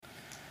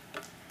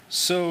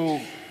So,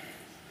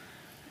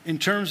 in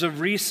terms of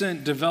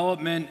recent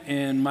development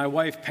in my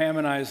wife Pam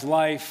and I's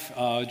life,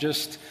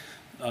 just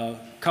a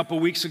couple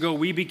weeks ago,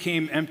 we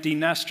became empty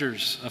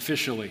nesters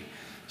officially.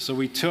 So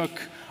we took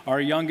our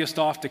youngest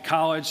off to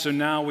college, so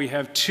now we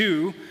have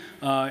two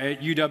at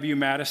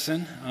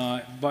UW-Madison,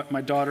 but my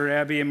daughter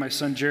Abby and my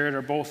son Jared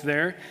are both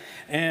there.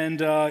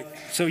 And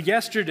so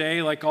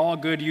yesterday, like all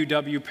good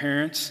UW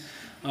parents,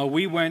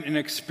 we went and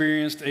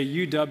experienced a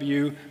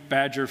UW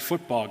Badger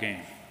football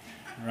game,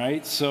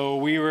 right? So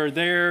we were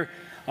there,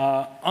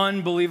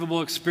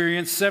 unbelievable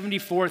experience,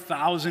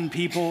 74,000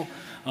 people.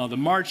 The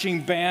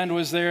marching band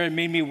was there. It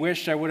made me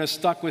wish I would have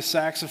stuck with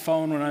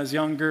saxophone when I was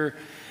younger.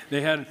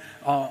 They had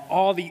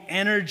all the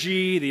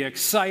energy, the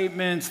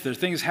excitement, the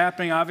things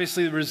happening.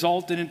 Obviously, the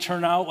result didn't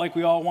turn out like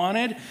we all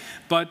wanted,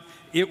 but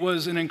it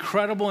was an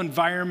incredible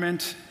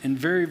environment and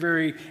very,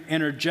 very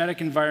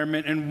energetic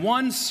environment. And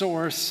one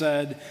source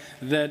said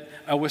that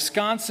a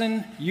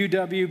Wisconsin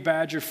UW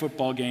Badger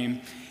football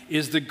game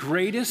is the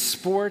greatest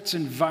sports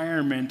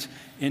environment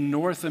in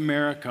North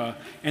America.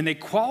 And they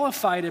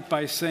qualified it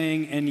by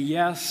saying, and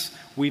yes,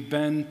 we've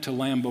been to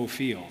Lambeau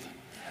Field.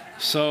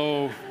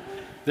 So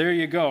there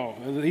you go.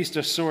 At least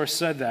a source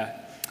said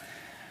that.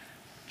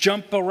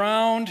 Jump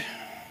around,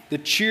 the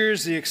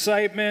cheers, the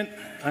excitement,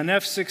 an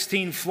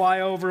F-16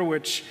 flyover,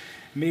 which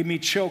made me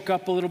choke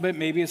up a little bit.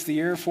 Maybe it's the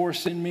Air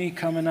Force in me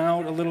coming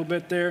out a little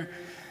bit there.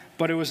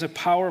 But it was a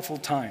powerful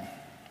time.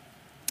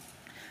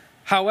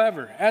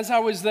 However, as I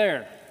was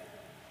there,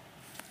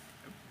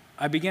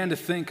 I began to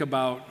think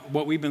about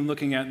what we've been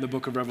looking at in the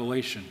book of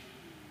Revelation.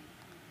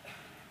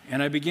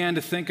 And I began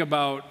to think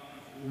about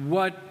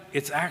what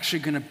it's actually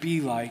going to be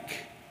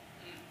like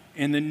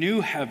in the new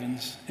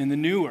heavens, in the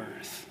new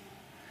earth,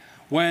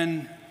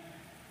 when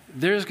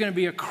there's going to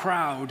be a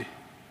crowd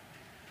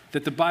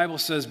that the Bible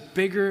says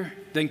bigger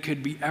than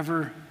could be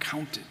ever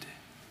counted.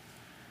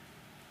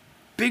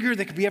 Bigger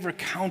than could be ever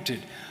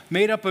counted.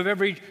 Made up of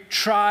every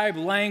tribe,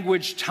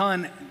 language,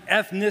 tongue,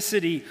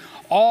 ethnicity,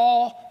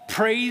 all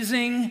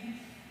praising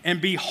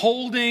and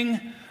beholding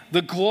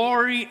the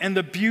glory and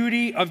the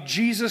beauty of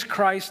Jesus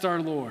Christ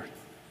our Lord.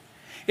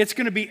 It's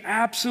going to be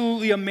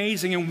absolutely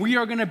amazing, and we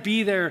are going to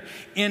be there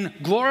in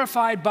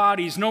glorified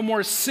bodies. No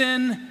more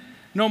sin,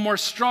 no more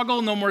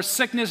struggle, no more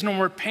sickness, no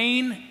more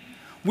pain.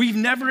 We've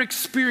never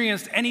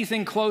experienced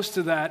anything close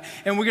to that,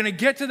 and we're going to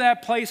get to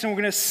that place, and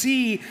we're going to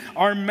see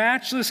our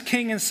matchless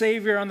King and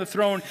Savior on the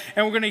throne,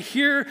 and we're going to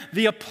hear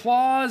the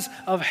applause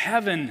of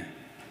heaven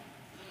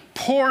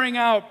pouring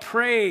out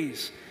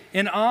praise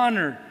and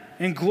honor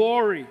and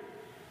glory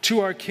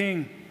to our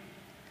King.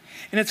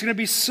 And it's going to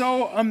be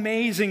so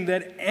amazing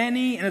that and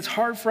it's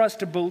hard for us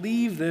to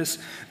believe this,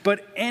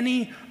 but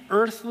any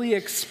earthly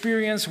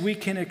experience we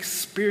can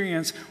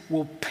experience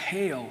will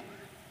pale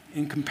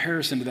in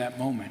comparison to that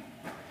moment.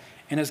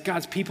 And as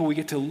God's people, we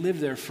get to live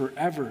there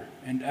forever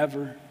and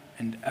ever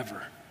and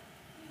ever.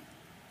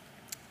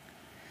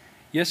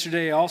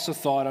 Yesterday, I also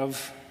thought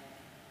of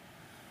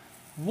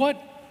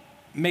what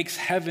makes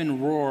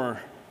heaven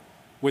roar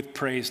with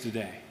praise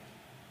today.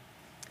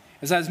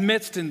 As I was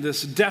midst in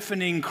this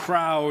deafening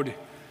crowd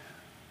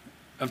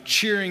of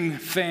cheering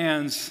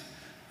fans,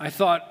 I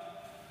thought,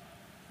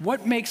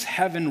 what makes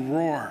heaven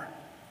roar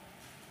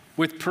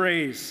with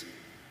praise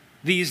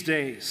these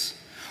days?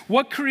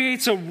 What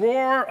creates a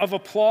roar of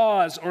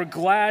applause or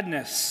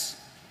gladness?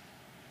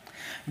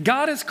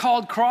 God has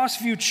called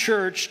Crossview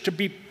Church to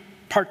be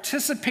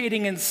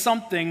participating in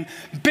something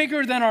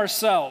bigger than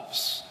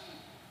ourselves.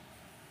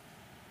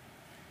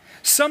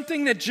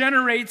 Something that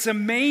generates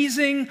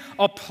amazing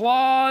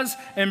applause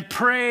and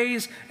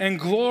praise and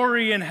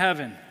glory in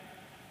heaven.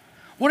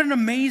 What an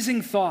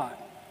amazing thought.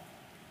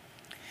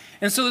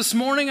 And so this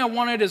morning I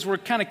wanted, as we're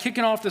kind of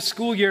kicking off the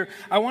school year,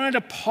 I wanted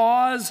to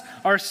pause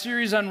our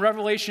series on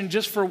Revelation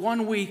just for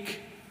 1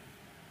 week.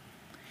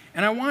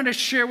 And I wanted to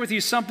share with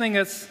you something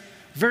that's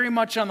very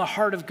much on the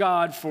heart of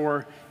God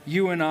for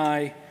you and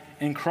I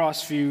in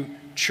Crossview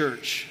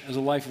Church as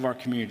a life of our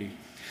community.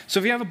 So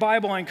if you have a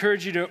Bible, I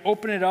encourage you to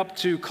open it up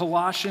to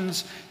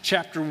Colossians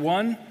chapter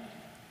 1.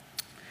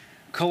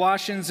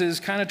 Colossians is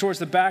kind of towards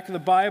the back of the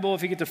Bible.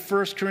 If you get to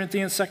 1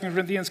 Corinthians, 2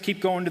 Corinthians, keep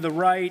going to the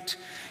right.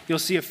 You'll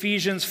see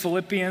Ephesians,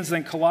 Philippians,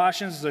 then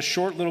Colossians is a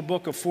short little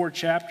book of 4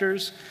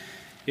 chapters.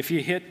 If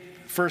you hit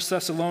 1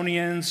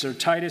 Thessalonians or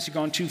Titus, you've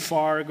gone too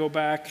far, go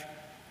back.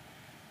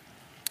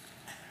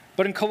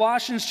 But in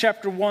Colossians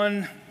chapter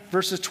 1,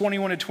 verses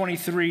 21 to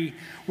 23,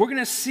 we're going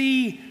to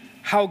see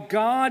how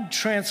God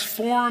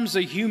transforms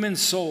a human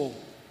soul,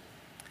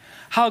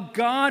 how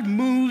God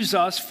moves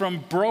us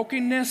from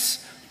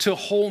brokenness to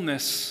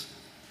wholeness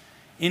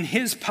in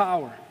His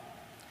power.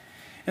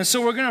 And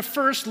so we're going to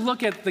first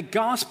look at the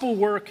gospel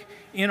work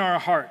in our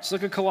hearts.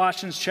 Look at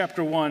Colossians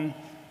chapter 1,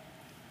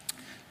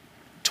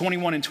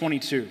 21 and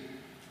 22.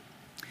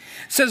 It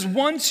says,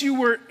 once you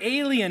were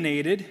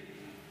alienated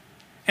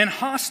and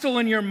hostile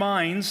in your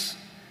minds,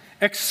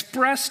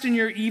 expressed in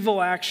your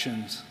evil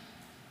actions.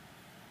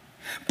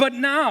 But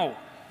now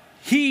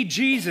He,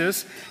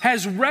 Jesus,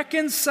 has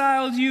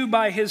reconciled you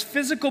by his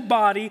physical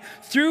body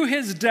through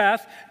his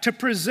death to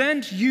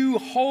present you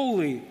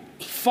holy,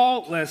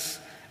 faultless,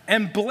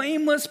 and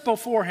blameless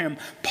before him.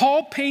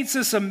 Paul paints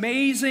this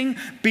amazing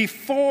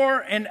before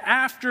and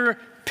after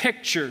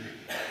picture.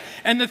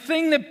 And the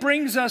thing that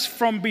brings us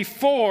from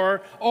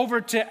before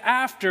over to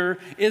after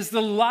is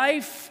the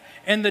life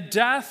and the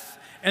death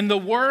and the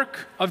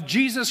work of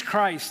Jesus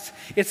Christ.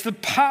 It's the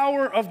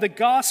power of the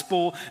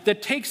gospel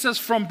that takes us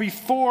from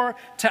before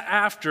to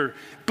after.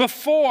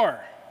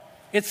 Before,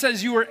 it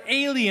says you were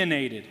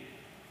alienated.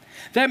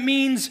 That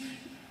means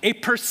a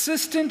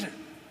persistent,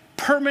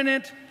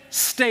 permanent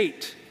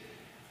state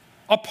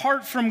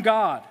apart from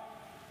God.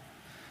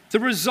 The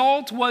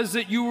result was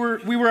that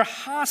we were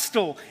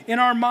hostile in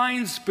our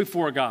minds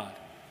before God.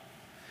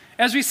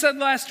 As we said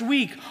last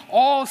week,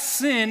 all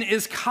sin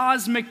is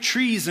cosmic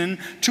treason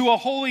to a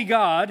holy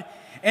God,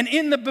 and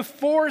in the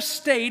before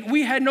state,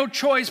 we had no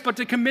choice but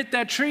to commit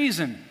that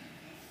treason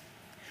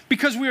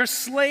because we are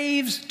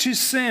slaves to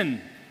sin.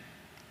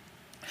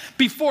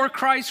 Before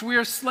Christ, we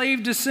are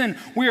slaves to sin.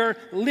 We are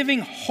living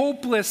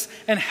hopeless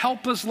and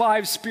helpless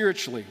lives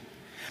spiritually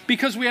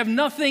because we have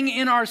nothing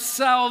in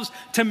ourselves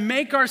to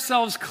make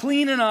ourselves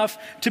clean enough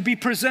to be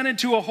presented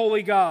to a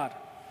holy God.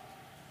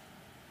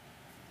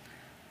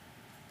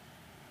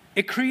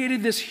 It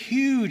created this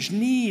huge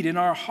need in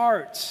our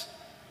hearts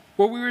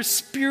where we were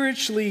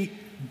spiritually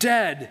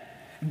dead,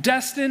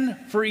 destined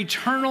for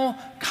eternal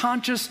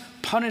conscious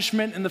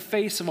punishment in the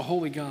face of a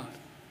holy God.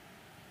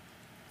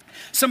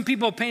 Some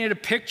people painted a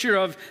picture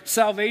of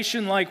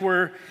salvation like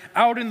we're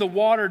out in the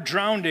water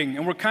drowning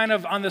and we're kind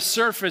of on the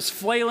surface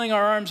flailing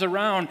our arms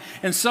around,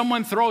 and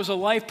someone throws a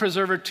life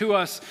preserver to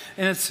us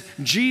and it's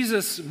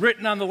Jesus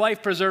written on the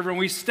life preserver, and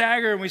we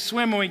stagger and we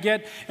swim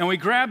and we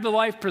grab the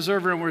life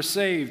preserver and we're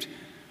saved.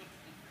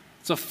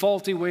 It's a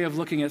faulty way of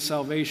looking at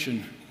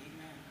salvation.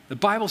 The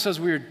Bible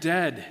says we are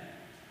dead.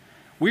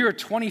 We are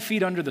 20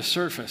 feet under the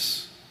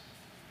surface,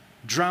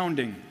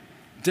 drowning,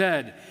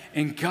 dead.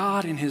 And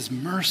God, in his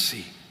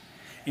mercy,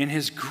 in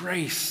his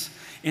grace,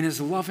 in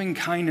his loving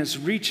kindness,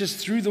 reaches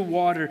through the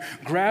water,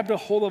 grabbed a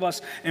hold of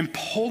us, and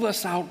pulled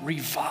us out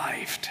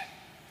revived.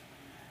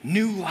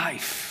 New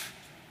life.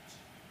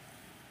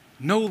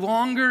 No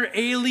longer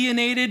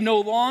alienated, no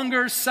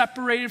longer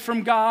separated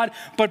from God,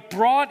 but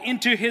brought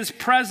into his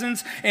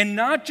presence, and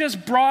not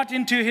just brought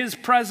into his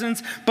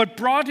presence, but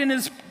brought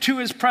into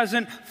his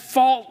presence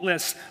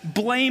faultless,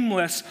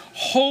 blameless,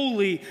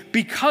 holy,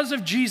 because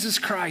of Jesus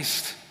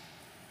Christ.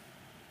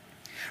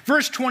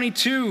 Verse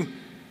 22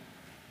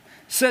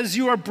 says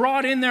you are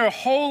brought in there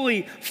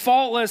holy,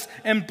 faultless,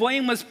 and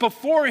blameless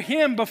before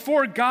him,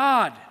 before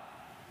God.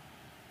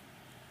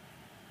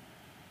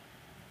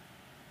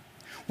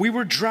 We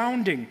were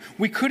drowning.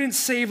 We couldn't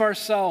save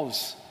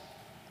ourselves.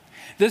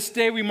 This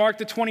day we mark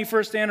the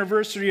 21st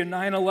anniversary of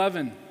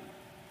 9/11,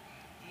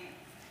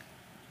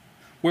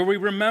 where we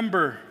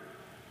remember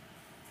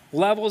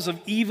levels of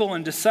evil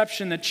and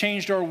deception that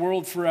changed our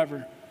world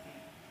forever.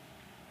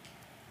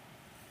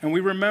 And we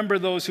remember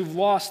those who've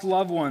lost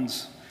loved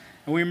ones,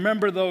 and we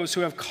remember those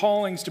who have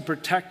callings to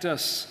protect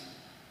us.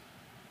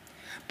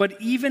 But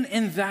even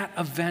in that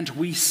event,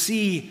 we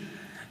see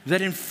that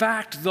in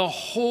fact the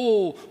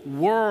whole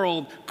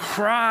world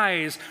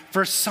cries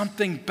for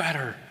something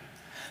better.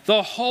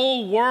 The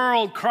whole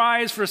world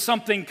cries for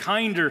something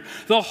kinder.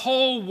 The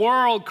whole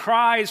world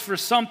cries for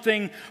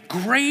something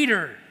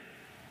greater.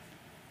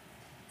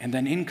 And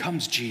then in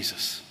comes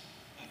Jesus.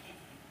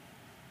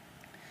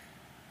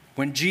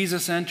 When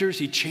Jesus enters,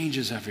 he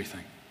changes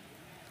everything.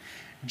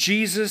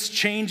 Jesus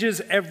changes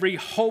every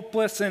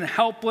hopeless and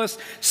helpless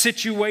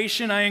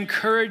situation. I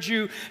encourage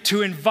you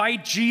to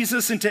invite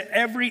Jesus into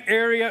every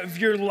area of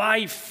your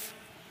life,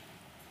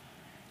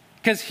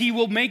 because he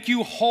will make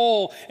you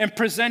whole and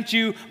present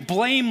you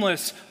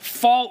blameless,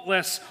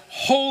 faultless,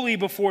 holy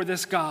before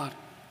this God.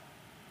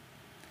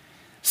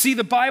 See,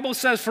 the Bible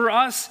says for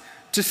us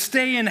to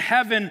stay in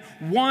heaven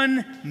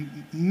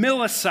 1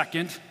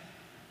 millisecond,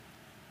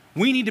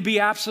 we need to be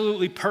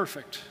absolutely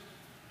perfect.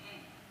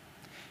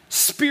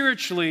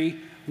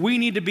 Spiritually, we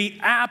need to be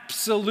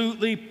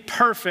absolutely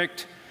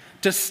perfect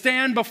to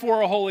stand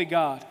before a holy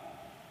God.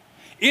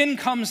 In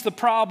comes the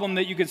problem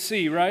that you could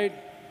see, right?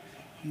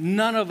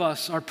 None of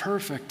us are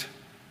perfect.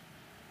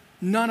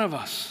 None of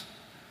us.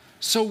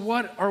 So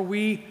what are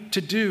we to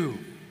do?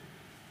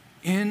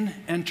 In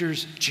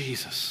enters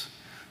Jesus,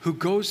 who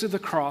goes to the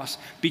cross,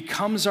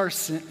 becomes our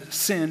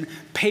sin,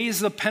 pays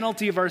the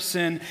penalty of our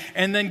sin,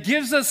 and then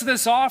gives us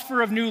this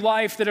offer of new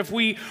life that if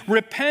we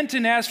repent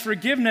and ask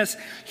forgiveness,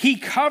 he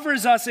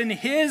covers us in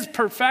his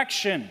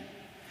perfection.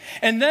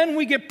 And then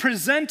we get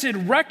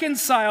presented,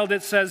 reconciled,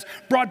 it says,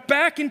 brought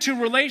back into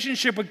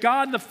relationship with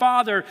God the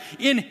Father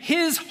in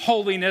his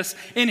holiness,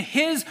 in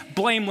his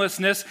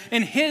blamelessness,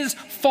 in his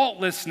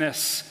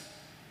faultlessness.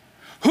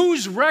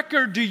 Whose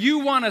record do you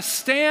want to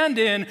stand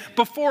in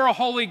before a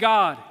holy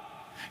God?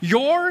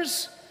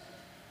 Yours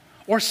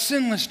or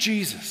sinless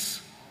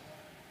Jesus?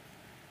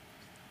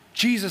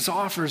 Jesus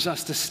offers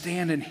us to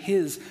stand in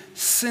his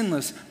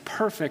sinless,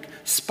 perfect,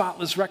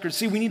 spotless record.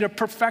 See, we need a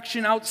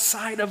perfection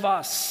outside of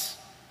us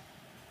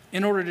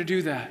in order to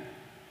do that.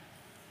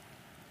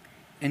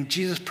 And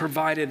Jesus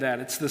provided that.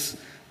 It's this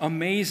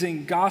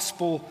amazing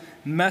gospel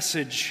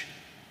message.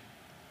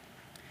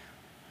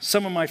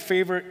 Some of my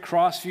favorite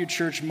Crossview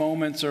Church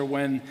moments are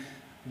when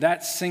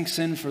that sinks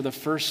in for the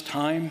first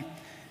time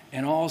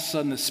and all of a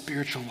sudden the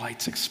spiritual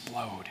lights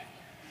explode.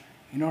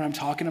 You know what I'm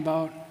talking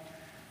about?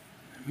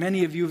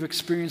 Many of you have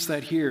experienced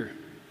that here.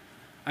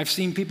 I've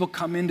seen people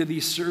come into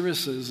these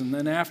services and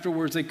then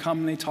afterwards they come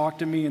and they talk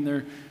to me and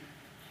they're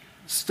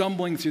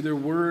stumbling through their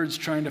words,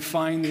 trying to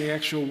find the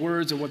actual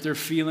words of what they're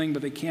feeling,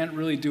 but they can't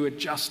really do it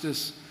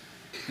justice.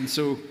 And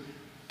so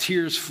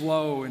tears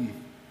flow and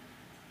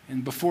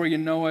before you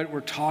know it,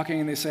 we're talking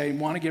and they say, I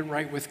want to get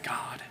right with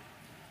God.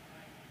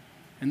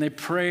 And they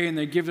pray and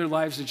they give their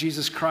lives to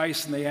Jesus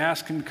Christ and they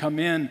ask him to come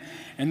in.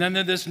 And then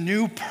they're this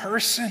new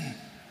person.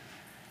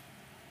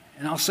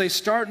 And I'll say,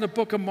 start in the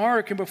book of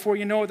Mark, and before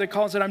you know it, they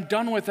call and say, I'm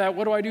done with that.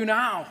 What do I do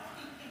now?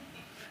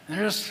 And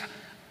they're just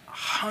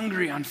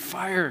hungry, on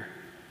fire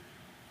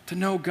to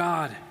know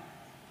God.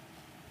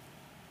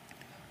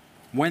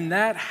 When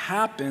that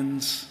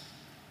happens,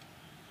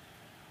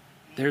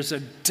 there's a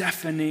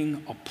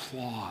deafening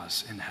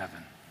applause in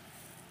heaven.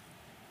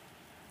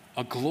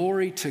 A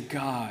glory to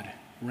God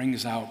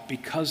rings out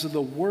because of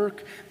the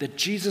work that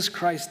Jesus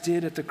Christ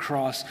did at the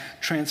cross,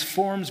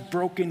 transforms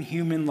broken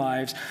human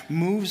lives,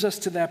 moves us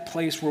to that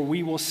place where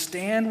we will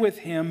stand with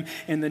him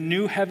in the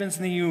new heavens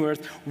and the new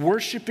earth,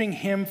 worshiping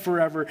him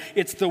forever.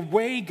 It's the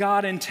way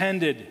God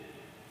intended.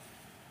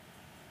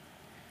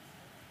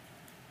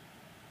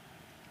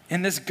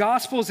 And this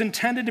gospel is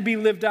intended to be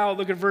lived out.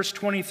 Look at verse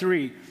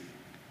 23.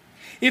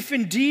 If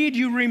indeed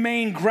you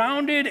remain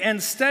grounded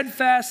and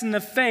steadfast in the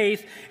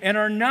faith and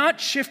are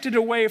not shifted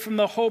away from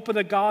the hope of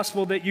the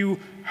gospel that you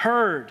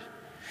heard.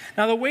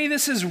 Now, the way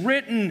this is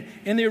written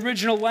in the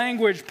original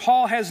language,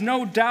 Paul has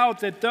no doubt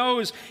that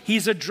those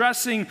he's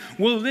addressing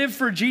will live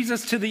for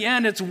Jesus to the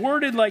end. It's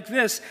worded like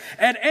this: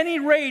 at any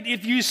rate,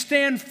 if you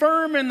stand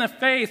firm in the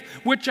faith,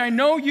 which I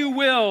know you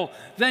will,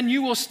 then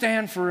you will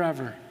stand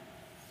forever.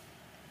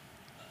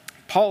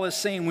 Paul is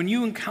saying, when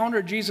you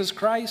encounter Jesus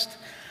Christ,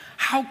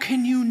 how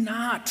can you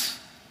not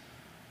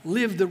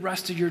live the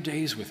rest of your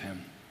days with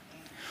him?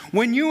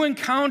 When you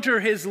encounter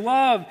his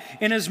love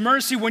and his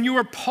mercy, when you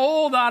were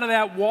pulled out of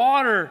that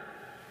water,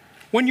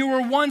 when you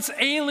were once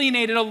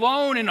alienated,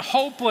 alone and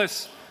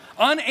hopeless,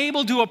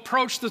 unable to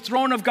approach the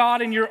throne of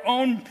God in your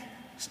own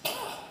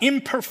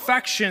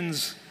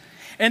imperfections,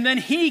 and then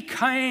he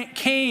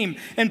came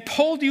and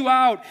pulled you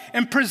out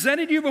and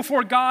presented you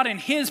before God in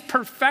his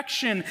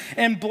perfection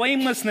and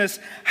blamelessness.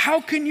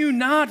 How can you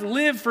not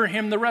live for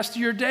him the rest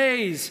of your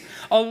days?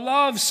 A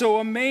love so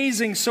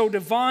amazing, so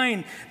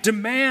divine,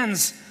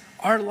 demands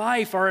our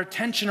life, our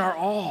attention, our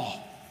all.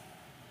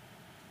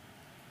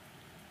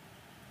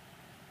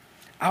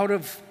 Out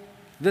of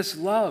this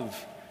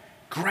love,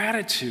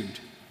 gratitude,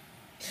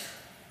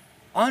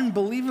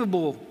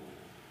 unbelievable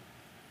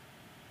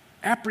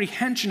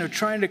apprehension of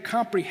trying to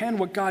comprehend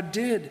what God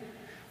did,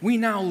 we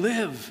now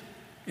live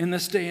in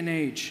this day and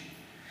age.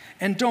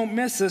 And don't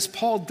miss this,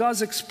 Paul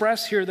does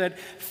express here that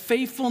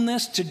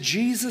faithfulness to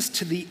Jesus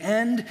to the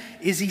end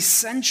is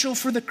essential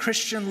for the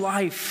Christian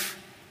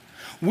life.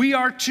 We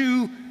are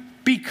to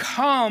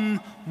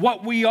become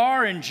what we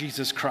are in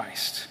Jesus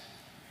Christ.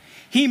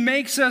 He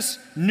makes us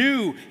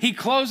new. He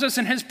clothes us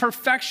in his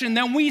perfection.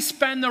 Then we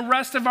spend the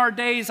rest of our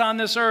days on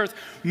this earth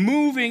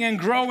moving and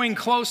growing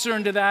closer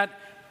into that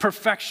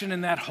perfection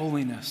and that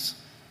holiness.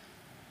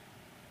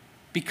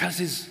 Because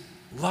his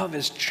love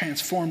has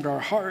transformed our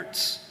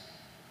hearts.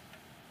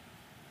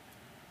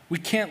 We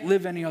can't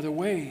live any other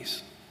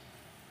ways.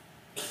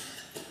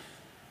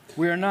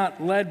 We are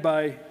not led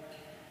by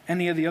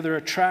any of the other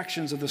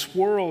attractions of this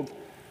world,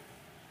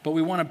 but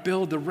we want to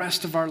build the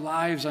rest of our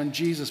lives on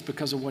Jesus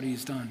because of what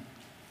he's done.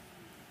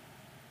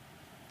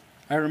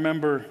 I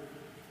remember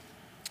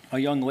a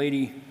young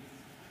lady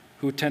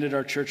who attended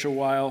our church a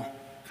while.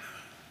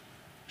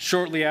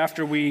 Shortly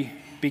after we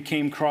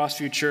became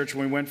Crossview Church,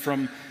 when we went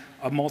from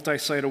a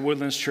multi-site of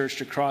Woodlands Church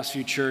to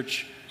Crossview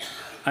Church,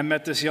 I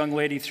met this young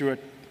lady through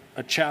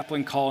a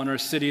chaplain call in our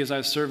city as I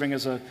was serving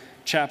as a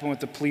chaplain with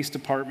the police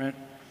department.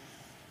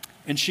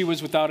 And she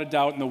was without a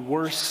doubt in the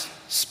worst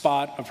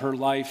spot of her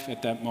life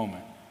at that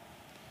moment.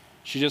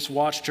 She just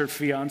watched her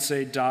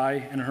fiance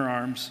die in her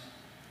arms.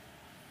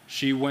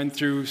 She went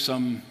through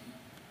some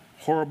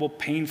horrible,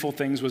 painful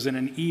things, was in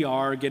an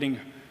ER getting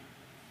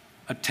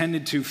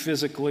attended to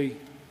physically,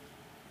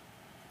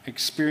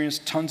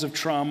 experienced tons of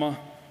trauma.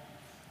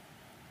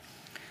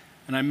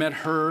 And I met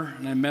her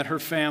and I met her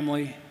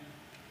family,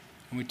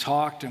 and we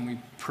talked and we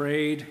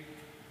prayed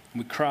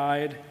and we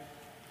cried.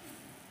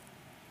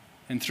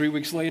 And 3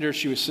 weeks later,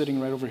 she was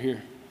sitting right over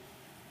here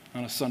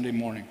on a Sunday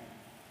morning.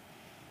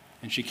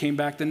 And she came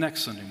back the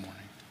next Sunday morning.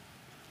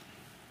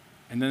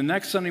 And then the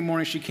next Sunday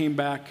morning, she came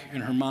back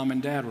and her mom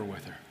and dad were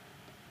with her.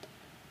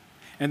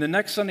 And the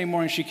next Sunday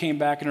morning, she came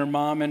back and her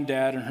mom and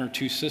dad and her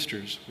two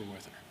sisters were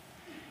with her.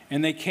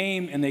 And they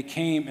came and they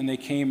came and they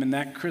came. And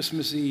that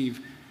Christmas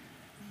Eve,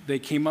 they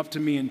came up to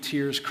me in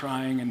tears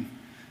crying. And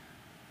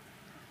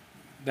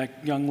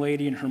that young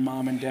lady and her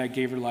mom and dad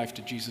gave her life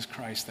to Jesus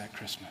Christ that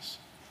Christmas.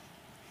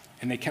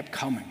 And they kept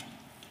coming.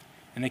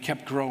 And they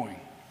kept growing.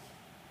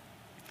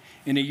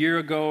 And a year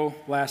ago,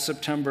 last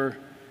September,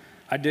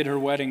 I did her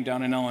wedding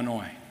down in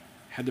Illinois.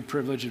 Had the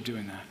privilege of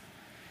doing that.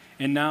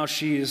 And now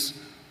she is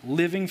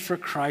living for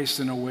Christ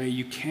in a way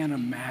you can't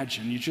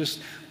imagine. It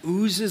just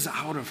oozes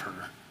out of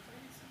her.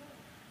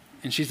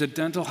 And she's a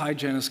dental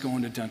hygienist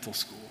going to dental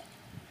school.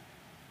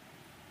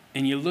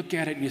 And you look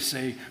at it and you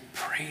say,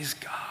 praise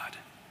God.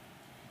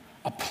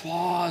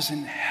 Applause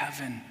in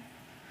heaven.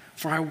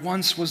 For I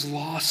once was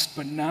lost,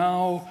 but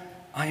now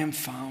I am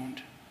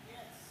found.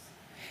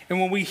 And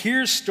when we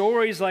hear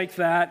stories like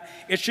that,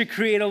 it should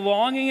create a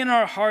longing in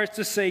our hearts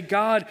to say,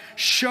 God,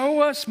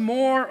 show us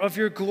more of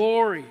your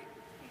glory.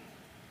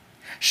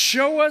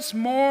 Show us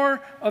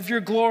more of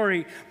your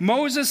glory.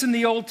 Moses in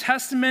the Old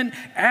Testament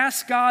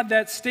asked God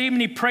that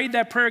statement. He prayed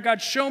that prayer,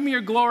 God, show me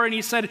your glory. And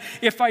he said,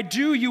 if I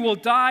do, you will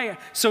die.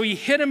 So he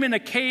hid him in a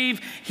cave.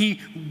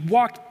 He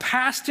walked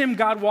past him.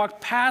 God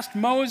walked past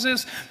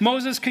Moses.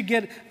 Moses could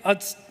get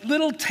a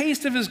little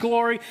taste of his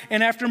glory.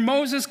 And after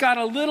Moses got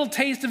a little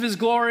taste of his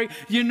glory,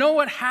 you know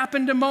what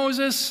happened to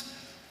Moses?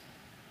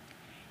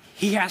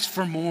 He asked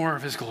for more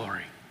of his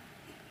glory.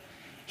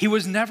 He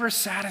was never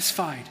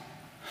satisfied.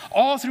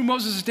 All through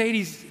Moses'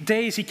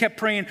 days, he kept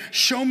praying,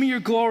 show me your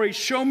glory,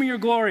 show me your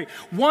glory.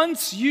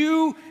 Once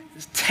you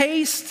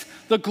taste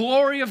the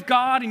glory of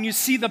God and you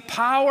see the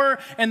power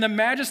and the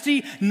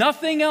majesty,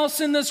 nothing else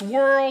in this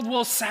world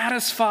will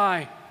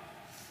satisfy.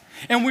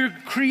 And we're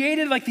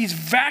created like these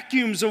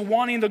vacuums of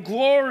wanting the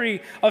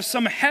glory of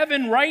some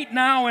heaven right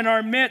now in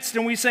our midst.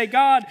 And we say,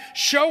 God,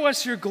 show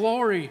us your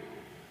glory.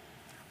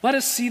 Let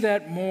us see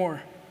that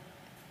more.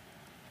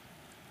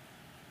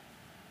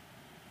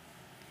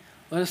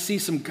 Let us see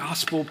some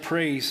gospel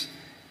praise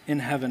in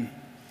heaven.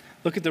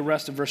 Look at the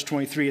rest of verse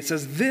 23. It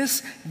says,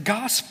 this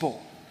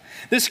gospel,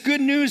 this good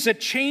news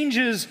that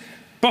changes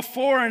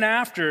before and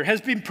after,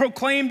 has been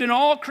proclaimed in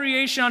all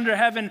creation under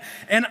heaven,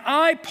 and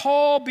I,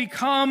 Paul,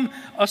 become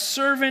a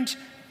servant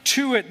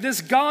to it. This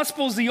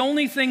gospel is the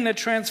only thing that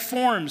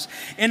transforms,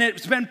 and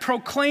it's been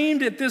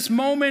proclaimed at this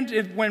moment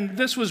when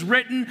this was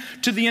written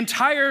to the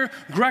entire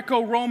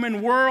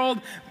Greco-Roman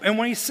world. And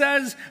when he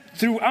says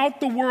throughout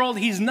the world,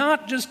 he's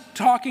not just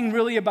talking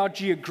really about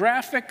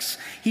geographics,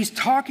 he's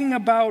talking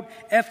about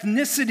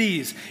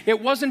ethnicities.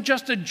 It wasn't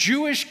just a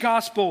Jewish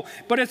gospel,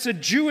 but it's a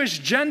Jewish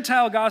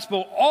Gentile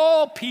gospel.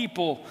 All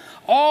people,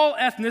 all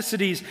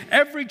ethnicities,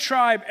 every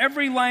tribe,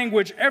 every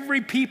language,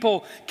 every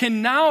people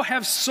can now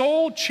have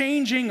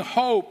soul-changing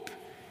hope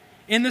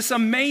in this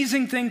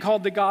amazing thing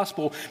called the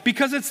gospel,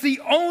 because it's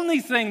the only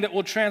thing that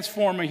will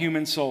transform a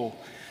human soul.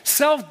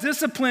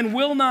 Self-discipline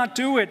will not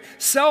do it.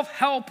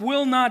 Self-help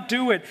will not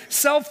do it.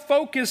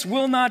 Self-focus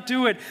will not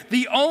do it.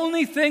 The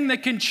only thing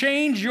that can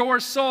change your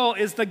soul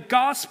is the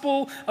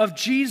gospel of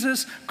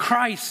Jesus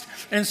Christ.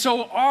 And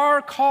so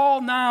our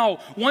call now,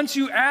 once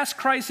you ask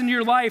Christ into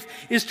your life,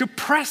 is to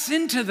press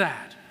into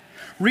that.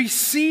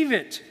 Receive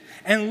it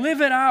and live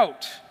it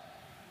out.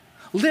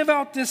 Live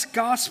out this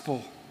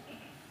gospel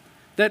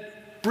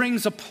that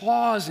brings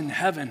applause in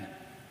heaven.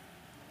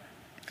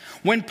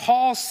 When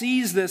Paul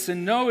sees this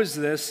and knows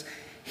this,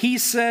 he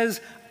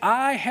says,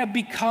 I have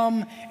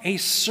become a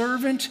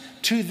servant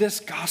to this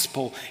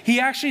gospel. He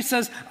actually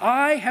says,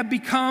 I have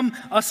become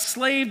a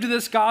slave to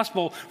this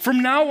gospel.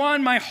 From now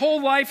on, my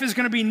whole life is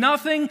going to be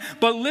nothing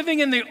but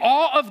living in the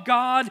awe of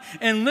God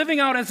and living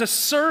out as a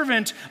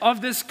servant of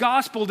this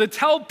gospel to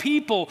tell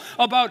people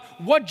about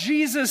what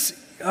Jesus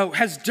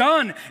has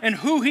done and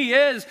who he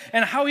is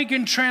and how he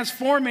can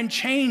transform and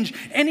change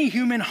any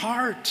human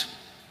heart.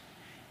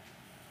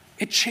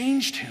 It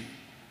changed him.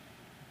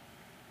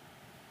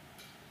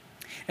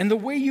 And the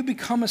way you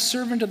become a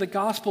servant of the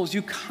gospel is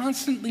you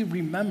constantly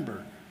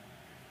remember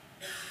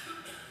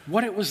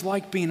what it was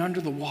like being under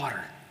the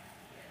water.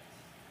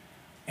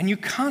 And you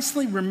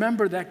constantly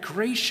remember that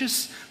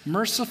gracious,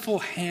 merciful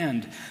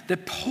hand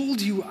that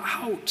pulled you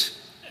out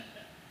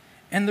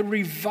and the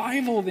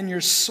revival in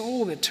your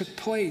soul that took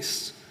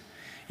place.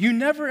 You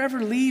never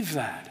ever leave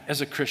that as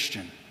a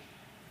Christian.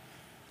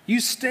 You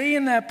stay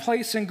in that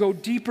place and go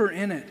deeper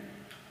in it.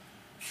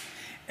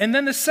 And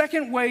then the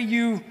second way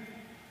you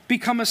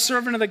become a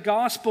servant of the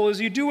gospel is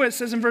you do what it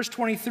says in verse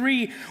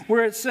 23,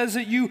 where it says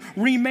that you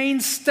remain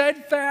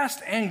steadfast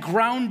and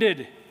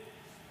grounded,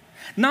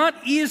 not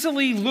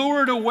easily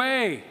lured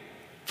away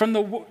from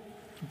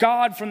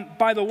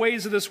by the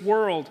ways of this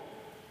world,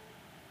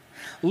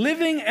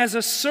 living as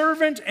a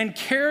servant and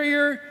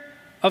carrier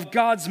of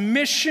God's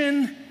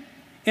mission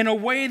in a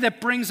way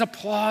that brings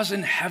applause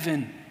in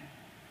heaven,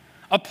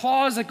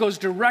 applause that goes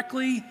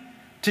directly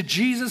to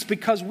Jesus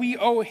because we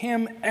owe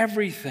him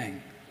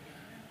everything.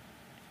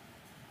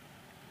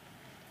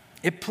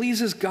 It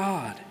pleases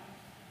God.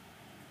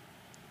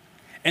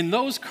 And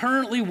those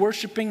currently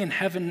worshiping in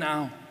heaven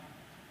now,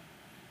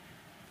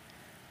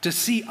 to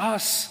see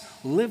us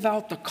live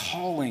out the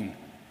calling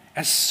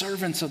as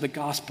servants of the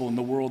gospel in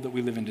the world that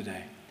we live in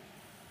today.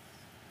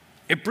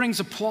 It brings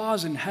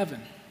applause in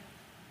heaven.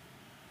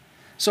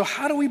 So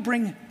how do we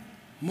bring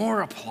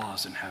more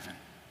applause in heaven?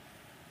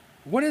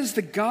 What is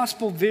the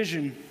gospel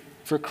vision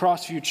for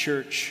Crossview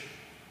Church?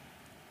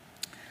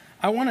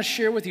 I want to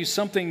share with you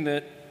something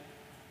that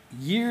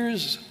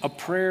years of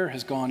prayer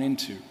has gone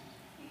into.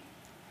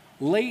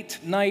 Late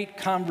night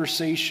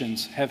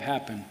conversations have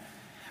happened.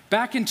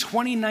 Back in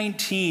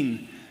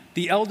 2019,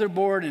 the elder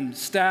board and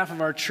staff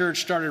of our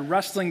church started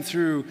wrestling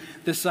through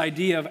this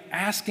idea of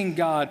asking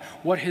God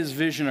what his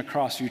vision of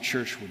Crossview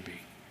Church would be.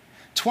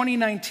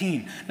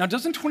 2019. Now,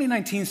 doesn't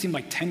 2019 seem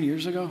like 10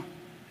 years ago?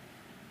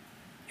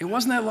 It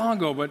wasn't that long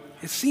ago, but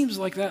it seems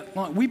like that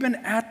long. We've been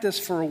at this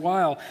for a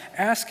while,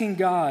 asking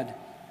God,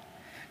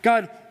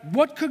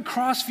 what could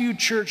Crossview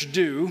Church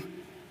do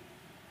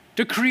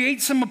to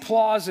create some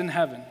applause in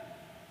heaven?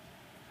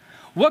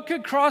 What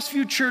could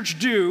Crossview Church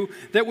do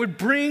that would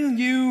bring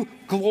you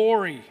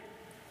glory?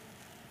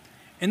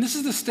 And this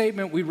is the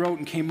statement we wrote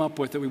and came up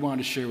with that we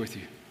wanted to share with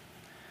you.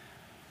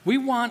 We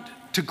want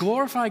to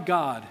glorify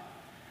God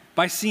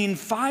by seeing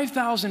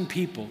 5,000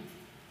 people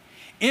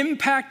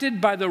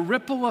impacted by the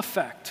ripple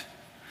effect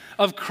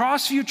of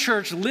Crossview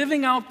Church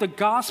living out the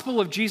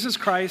gospel of Jesus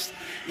Christ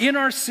in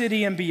our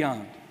city and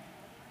beyond.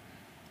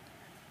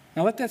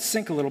 Now let that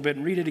sink a little bit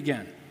and read it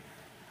again.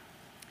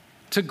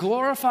 To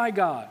glorify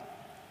God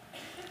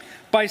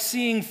by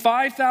seeing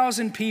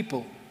 5,000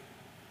 people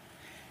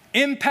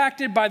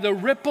impacted by the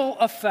ripple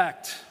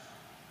effect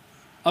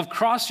of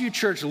Crossview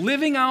Church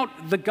living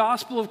out the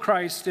gospel of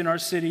Christ in our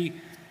city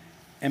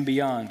and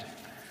beyond.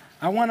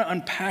 I want to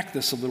unpack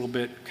this a little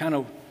bit, kind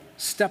of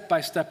step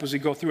by step as we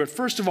go through it.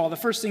 First of all, the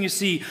first thing you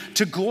see,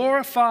 to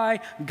glorify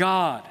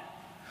God.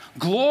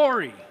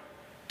 Glory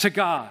to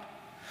God.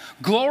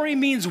 Glory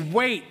means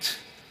weight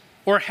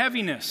or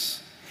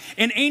heaviness.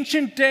 In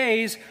ancient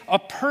days, a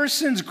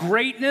person's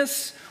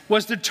greatness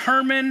was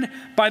determined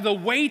by the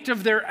weight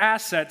of their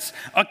assets.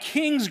 A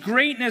king's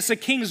greatness, a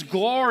king's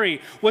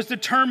glory was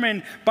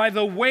determined by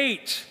the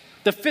weight,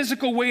 the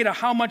physical weight of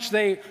how much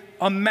they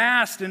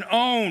amassed and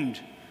owned.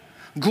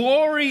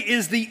 Glory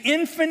is the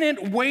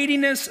infinite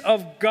weightiness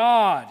of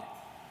God.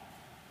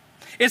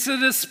 It's a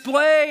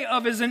display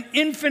of his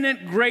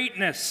infinite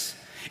greatness.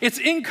 It's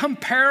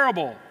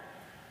incomparable.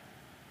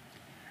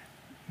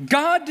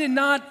 God did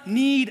not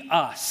need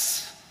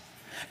us.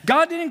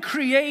 God didn't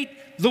create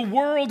the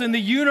world and the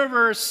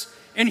universe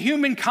and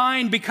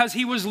humankind because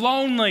he was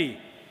lonely.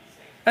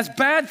 That's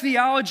bad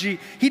theology.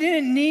 He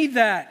didn't need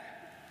that.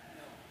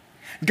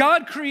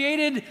 God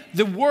created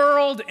the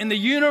world and the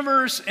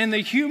universe and the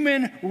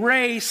human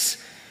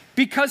race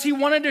because he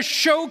wanted to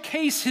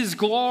showcase his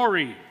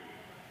glory.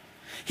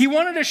 He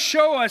wanted to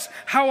show us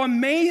how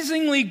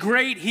amazingly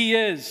great he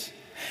is.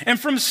 And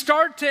from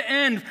start to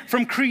end,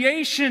 from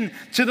creation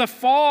to the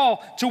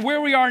fall to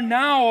where we are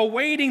now,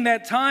 awaiting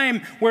that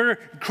time where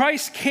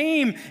Christ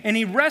came and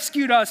he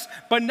rescued us,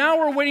 but now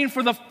we're waiting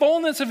for the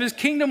fullness of his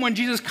kingdom when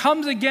Jesus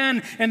comes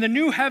again in the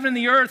new heaven and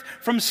the earth.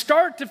 From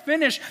start to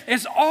finish,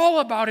 it's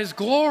all about his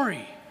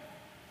glory.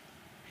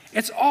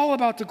 It's all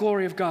about the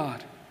glory of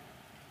God.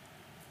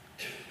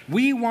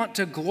 We want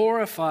to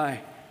glorify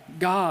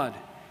God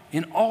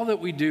in all that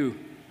we do,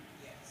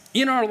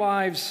 in our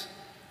lives,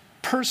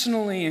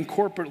 personally and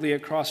corporately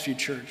at Crossview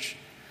Church.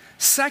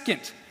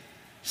 Second,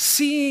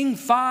 seeing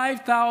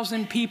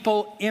 5,000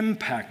 people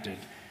impacted.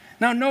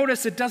 Now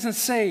notice it doesn't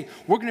say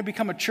we're going to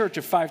become a church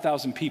of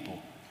 5,000 people.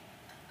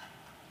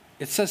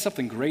 It says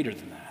something greater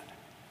than that.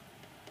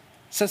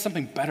 It says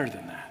something better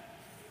than that.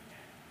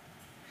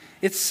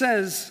 It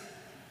says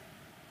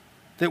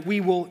that we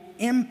will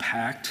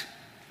impact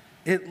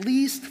at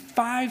least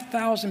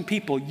 5,000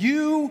 people.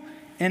 You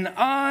and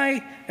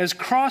I, as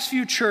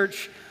Crossview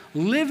Church,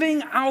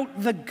 living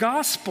out the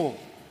gospel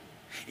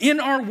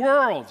in our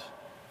world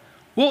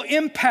will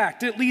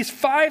impact at least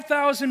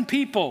 5,000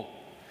 people.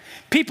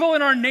 People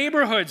in our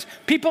neighborhoods,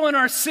 people in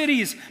our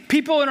cities,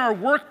 people in our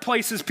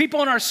workplaces,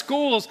 people in our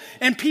schools,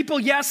 and people,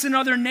 yes, in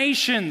other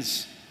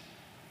nations.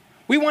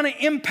 We want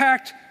to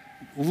impact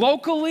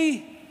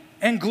locally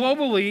and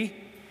globally.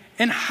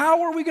 And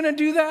how are we going to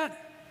do that?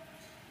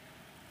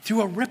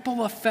 Through a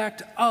ripple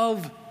effect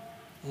of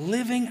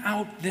living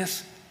out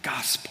this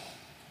gospel.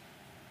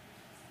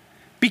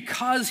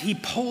 Because he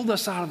pulled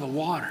us out of the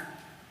water.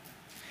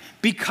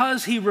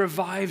 Because he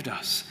revived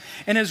us.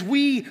 And as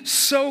we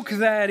soak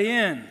that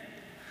in,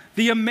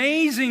 the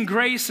amazing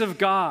grace of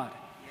God,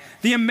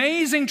 the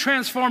amazing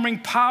transforming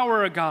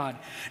power of God.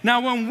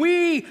 Now when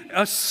we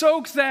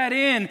soak that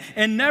in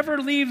and never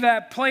leave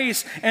that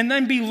place and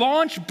then be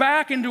launched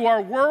back into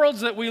our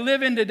worlds that we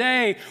live in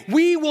today,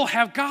 we will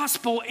have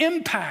gospel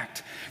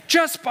impact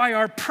just by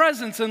our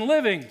presence and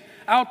living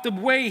out the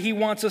way he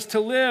wants us to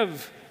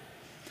live.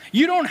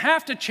 You don't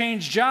have to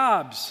change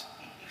jobs.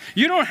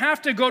 You don't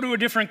have to go to a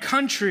different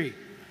country.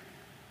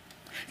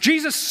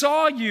 Jesus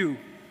saw you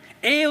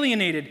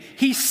alienated.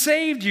 He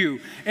saved you.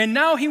 And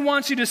now he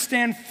wants you to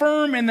stand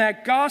firm in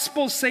that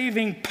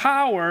gospel-saving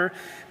power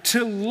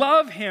to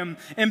love him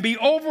and be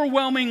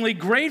overwhelmingly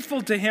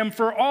grateful to him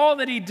for all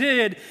that he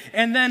did,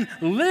 and then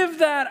live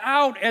that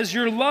out as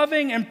you're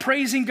loving and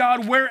praising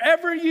God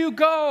wherever you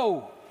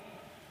go.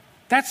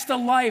 That's the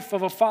life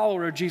of a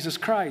follower of Jesus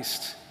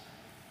Christ.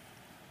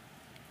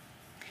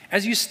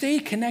 As you stay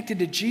connected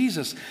to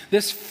Jesus,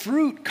 this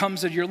fruit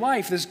comes into your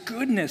life, this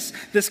goodness,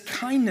 this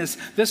kindness,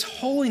 this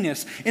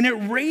holiness, and it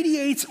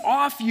radiates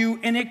off you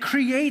and it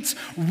creates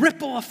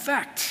ripple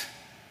effect.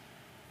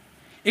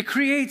 It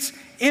creates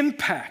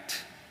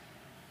impact.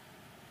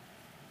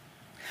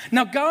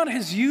 Now, God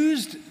has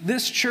used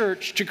this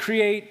church to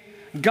create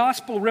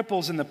gospel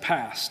ripples in the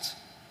past,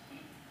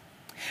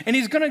 and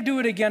he's going to do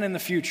it again in the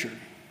future.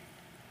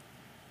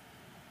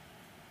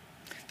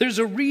 There's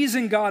a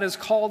reason God has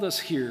called us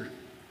here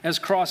as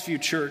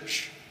Crossview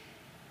Church.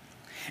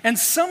 And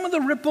some of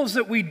the ripples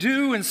that we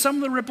do and some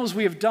of the ripples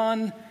we have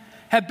done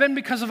have been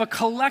because of a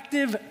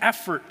collective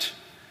effort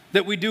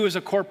that we do as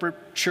a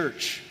corporate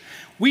church.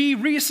 We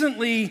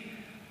recently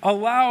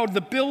allowed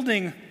the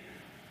building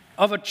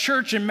of a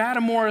church in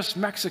Matamoros,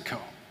 Mexico.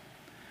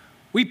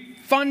 We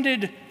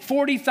funded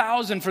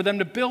 $40,000 for them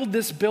to build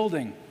this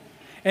building.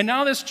 And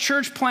now this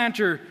church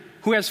planter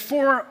who has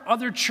 4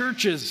 other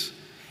churches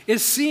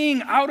is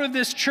seeing out of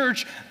this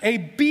church a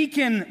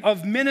beacon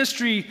of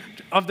ministry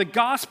of the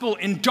gospel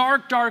in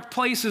dark, dark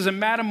places in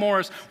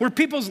Matamoros where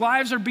people's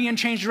lives are being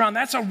changed around.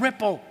 That's a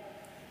ripple.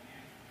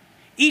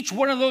 Each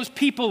one of those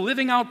people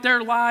living out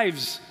their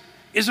lives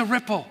is a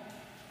ripple.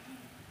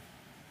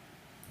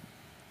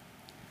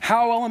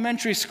 Howe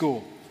Elementary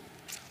School.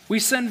 We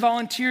send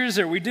volunteers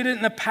there. We did it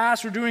in the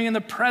past. We're doing it in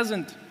the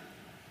present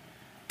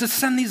to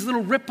send these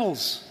little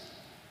ripples.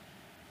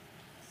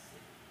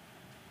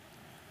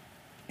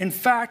 In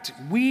fact,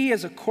 we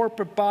as a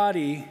corporate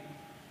body,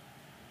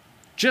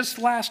 just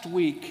last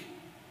week,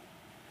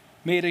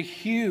 made a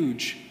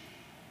huge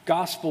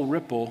gospel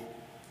ripple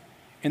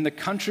in the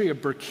country of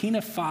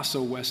Burkina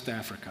Faso, West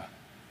Africa.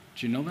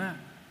 Did you know that?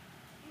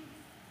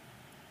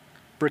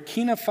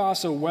 Burkina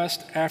Faso,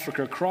 West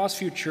Africa,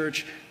 Crossview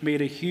Church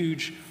made a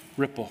huge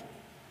ripple.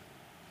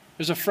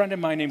 There's a friend of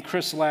mine named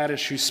Chris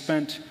Laddish who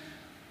spent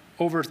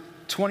over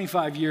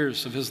 25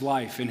 years of his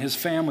life and his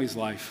family's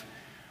life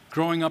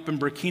growing up in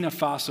Burkina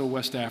Faso,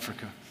 West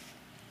Africa.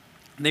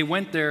 They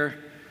went there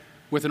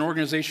with an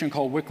organization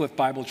called Wycliffe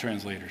Bible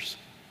Translators.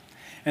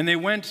 And they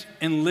went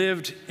and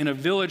lived in a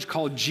village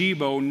called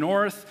Djibo,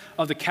 north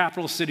of the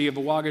capital city of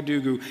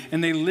Ouagadougou.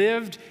 And they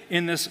lived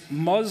in this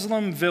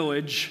Muslim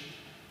village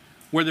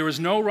where there was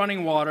no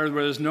running water,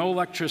 where there was no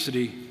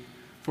electricity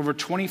for over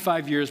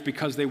 25 years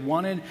because they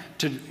wanted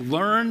to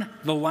learn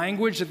the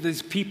language that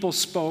these people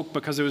spoke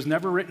because it was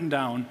never written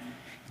down,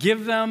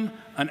 give them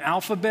an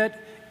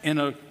alphabet in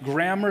a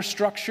grammar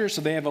structure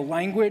so they have a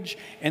language,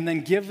 and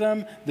then give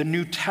them the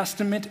New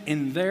Testament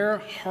in their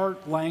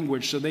heart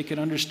language so they could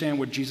understand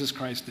what Jesus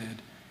Christ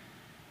did.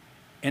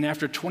 And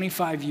after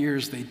 25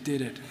 years, they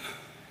did it.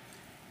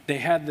 They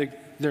had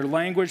their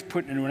language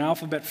put into an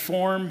alphabet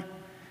form.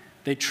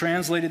 They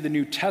translated the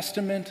New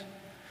Testament.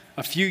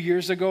 A few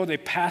years ago, they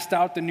passed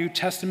out the New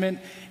Testament,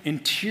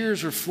 and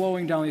tears were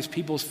flowing down these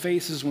people's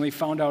faces when they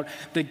found out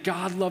that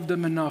God loved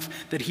them enough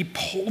that he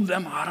pulled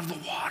them out of the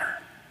water.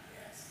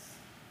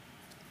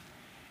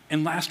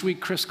 And last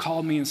week, Chris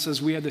called me and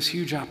says, we have this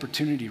huge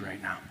opportunity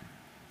right now.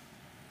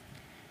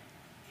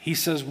 He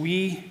says,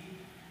 we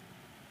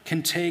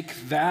can take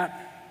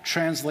that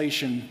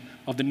translation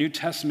of the New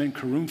Testament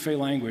Kurumfe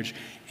language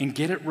and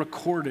get it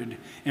recorded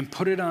and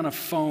put it on a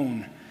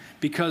phone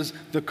because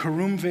the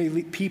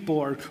Kurumfe people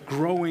are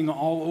growing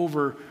all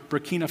over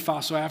Burkina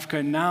Faso, Africa.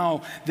 And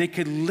now they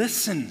could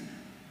listen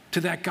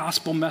to that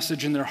gospel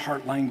message in their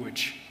heart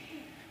language.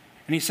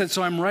 And he said,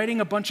 so I'm writing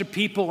a bunch of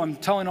people, I'm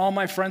telling all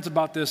my friends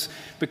about this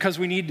because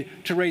we need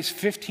to raise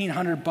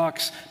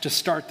 $1,500 to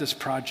start this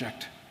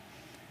project.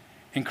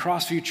 And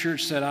Crossview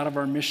Church said, out of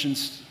our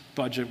missions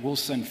budget, we'll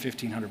send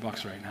 $1,500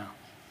 right now.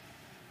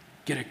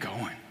 Get it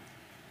going.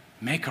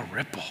 Make a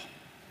ripple.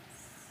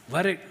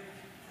 Let it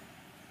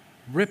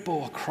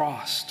ripple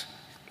across.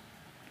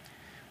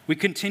 We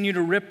continue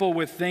to ripple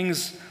with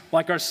things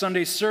like our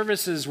Sunday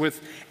services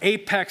with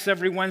Apex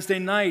every Wednesday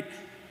night.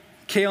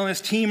 Cale and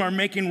his team are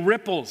making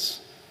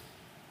ripples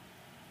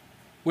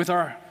with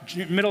our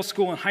middle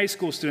school and high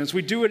school students.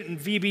 We do it in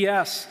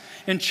VBS,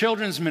 in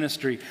children's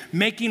ministry,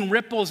 making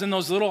ripples in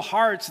those little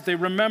hearts that they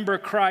remember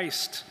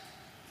Christ.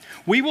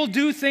 We will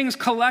do things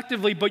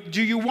collectively, but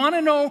do you want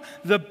to know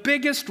the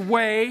biggest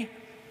way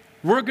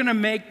we're going to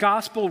make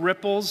gospel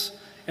ripples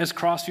as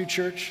Crossview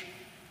Church?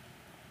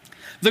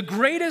 The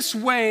greatest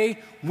way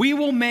we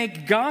will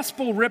make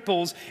gospel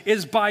ripples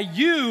is by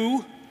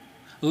you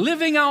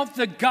living out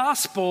the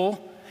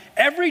gospel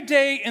every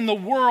day in the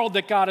world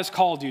that God has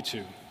called you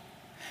to.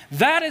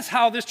 That is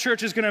how this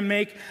church is going to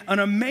make an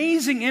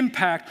amazing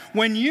impact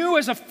when you,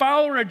 as a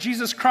follower of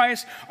Jesus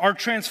Christ, are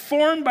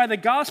transformed by the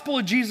gospel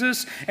of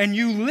Jesus and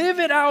you live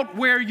it out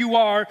where you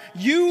are.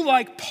 You,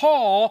 like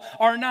Paul,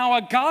 are now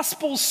a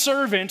gospel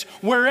servant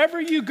wherever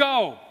you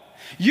go.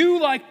 You,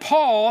 like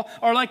Paul,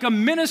 are like a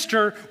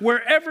minister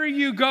wherever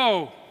you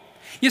go.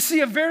 You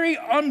see, a very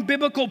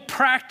unbiblical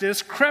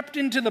practice crept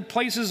into the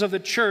places of the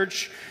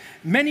church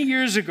many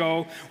years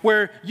ago,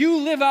 where you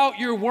live out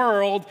your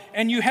world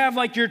and you have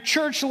like your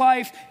church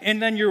life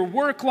and then your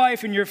work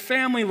life and your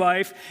family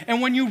life.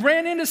 And when you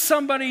ran into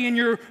somebody in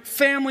your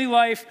family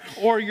life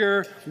or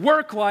your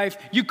work life,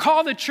 you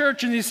call the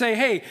church and you say,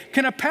 hey,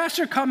 can a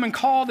pastor come and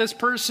call this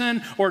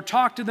person or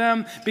talk to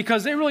them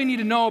because they really need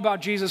to know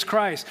about Jesus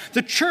Christ?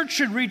 The church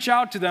should reach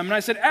out to them. And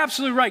I said,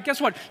 absolutely right. Guess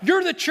what?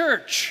 You're the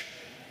church.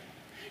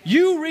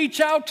 You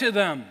reach out to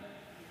them.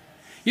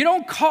 You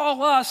don't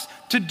call us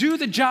to do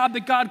the job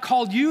that God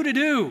called you to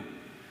do.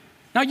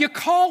 Now, you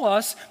call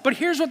us, but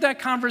here's what that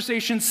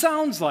conversation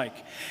sounds like.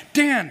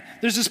 Dan,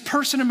 there's this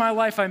person in my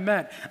life I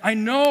met. I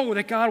know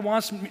that God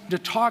wants me to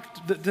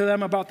talk to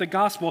them about the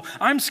gospel.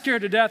 I'm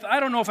scared to death. I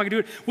don't know if I can do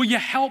it. Will you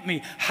help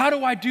me? How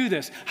do I do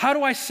this? How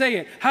do I say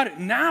it?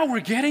 Now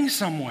we're getting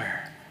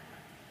somewhere.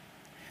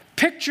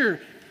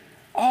 Picture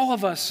all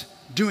of us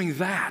doing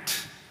that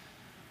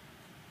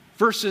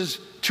versus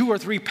 2 or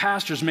 3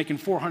 pastors making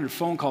 400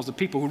 phone calls to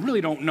people who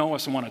really don't know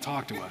us and want to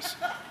talk to us.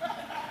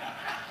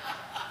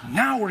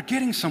 Now we're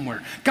getting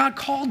somewhere. God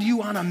called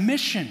you on a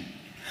mission.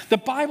 The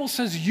Bible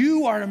says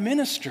you are a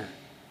minister.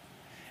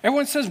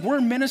 Everyone says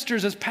we're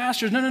ministers as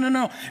pastors.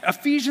 No.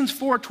 Ephesians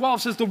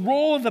 4:12 says the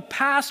role of the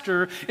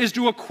pastor is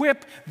to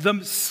equip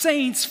the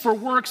saints for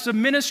works of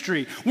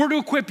ministry. We're to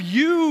equip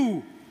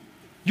you.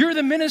 You're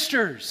the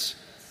ministers.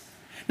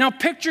 Now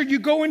picture you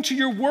go into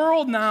your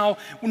world now,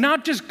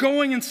 not just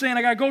going and saying,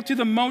 I got to go through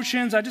the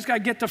motions, I just got to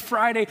get to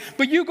Friday,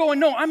 but you go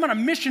and no, I'm on a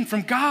mission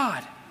from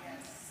God.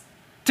 Yes.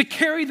 To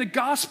carry the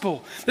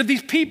gospel, that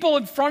these people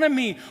in front of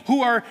me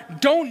who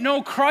don't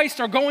know Christ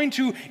are going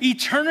to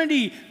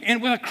eternity,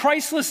 and with a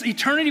Christless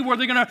eternity where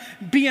they're going to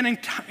be an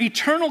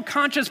eternal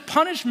conscious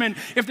punishment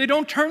if they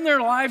don't turn their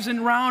lives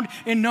around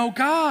and know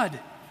God.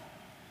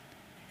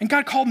 And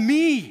God called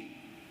me.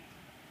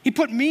 He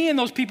put me in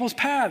those people's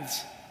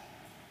paths.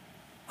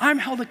 I'm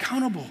held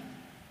accountable.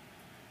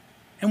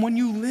 And when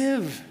you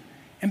live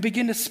and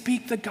begin to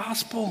speak the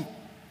gospel,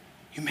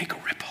 you make a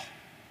ripple.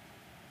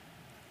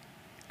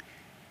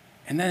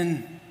 And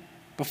then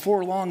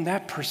before long,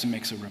 that person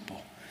makes a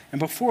ripple. And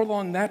before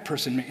long, that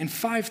person, and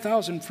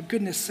 5,000, for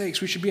goodness sakes,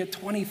 we should be at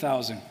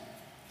 20,000.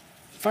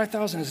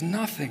 5,000 is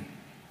nothing.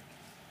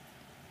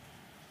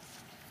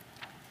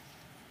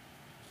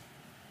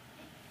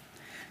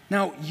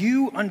 Now,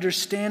 you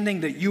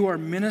understanding that you are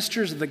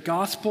ministers of the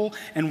gospel,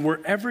 and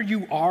wherever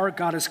you are,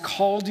 God has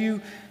called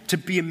you to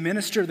be a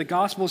minister of the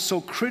gospel is so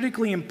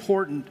critically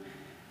important,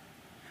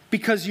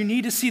 because you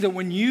need to see that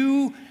when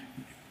you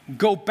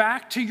go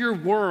back to your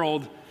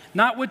world,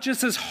 not with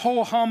just this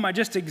ho-hum, I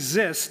just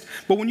exist,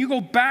 but when you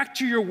go back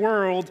to your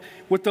world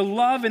with the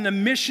love and the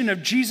mission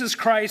of Jesus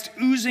Christ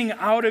oozing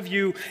out of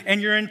you,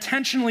 and you're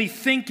intentionally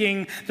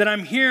thinking that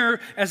I'm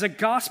here as a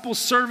gospel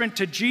servant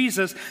to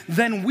Jesus,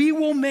 then we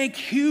will make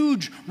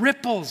huge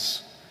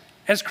ripples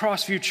as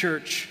Crossview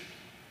Church.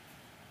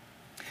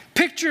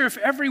 Picture if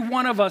every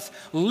one of us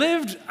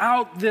lived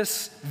out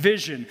this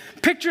vision.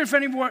 Picture if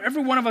every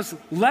one of us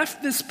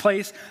left this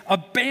place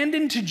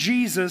abandoned to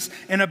Jesus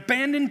and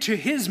abandoned to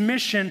his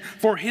mission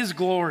for his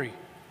glory.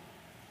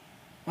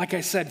 Like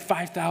I said,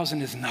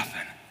 5,000 is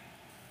nothing.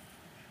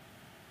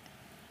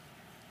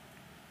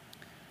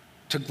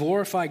 To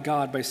glorify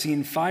God by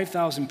seeing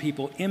 5,000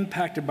 people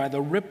impacted by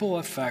the ripple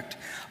effect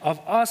of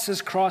us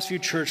as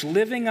Crossview Church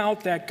living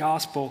out that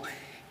gospel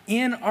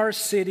in our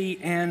city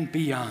and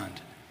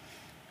beyond.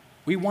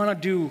 We want to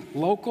do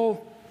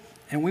local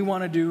and we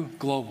want to do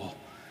global.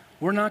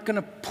 We're not going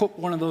to put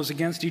one of those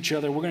against each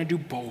other. We're going to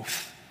do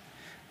both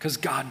because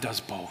God does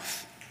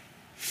both.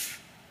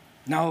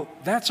 Now,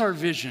 that's our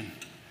vision,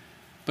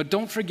 but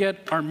don't forget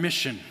our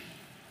mission.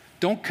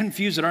 Don't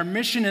confuse it. Our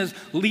mission is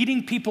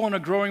leading people in a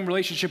growing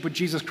relationship with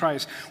Jesus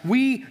Christ.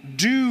 We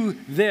do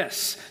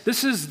this.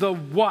 This is the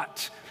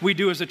what we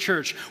do as a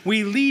church.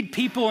 We lead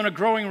people in a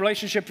growing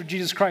relationship with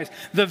Jesus Christ.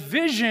 The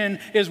vision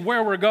is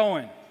where we're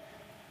going.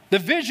 The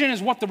vision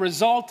is what the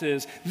result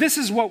is. This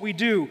is what we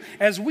do.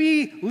 As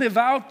we live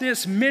out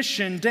this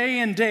mission day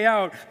in, day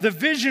out, the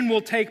vision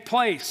will take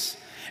place.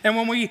 And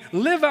when we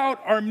live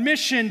out our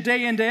mission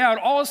day in, day out,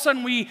 all of a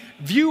sudden we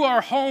view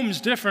our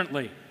homes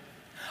differently.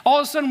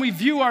 All of a sudden we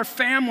view our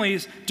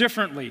families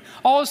differently.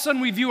 All of a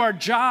sudden we view our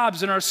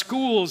jobs and our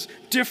schools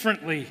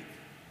differently.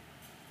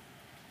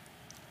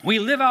 We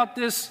live out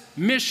this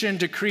mission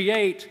to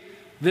create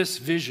this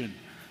vision,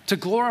 to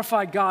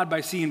glorify God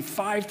by seeing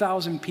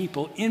 5,000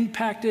 people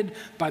impacted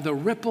by the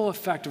ripple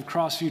effect of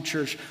Crossview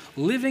Church,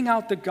 living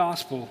out the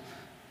gospel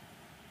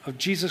of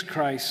Jesus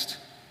Christ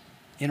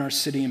in our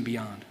city and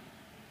beyond.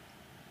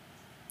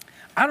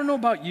 I don't know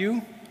about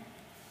you,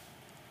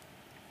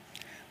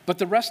 but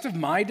the rest of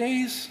my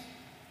days,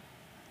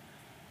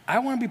 I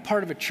want to be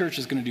part of a church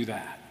that's going to do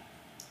that.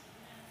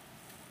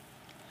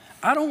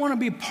 I don't want to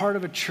be part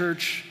of a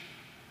church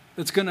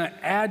that's going to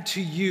add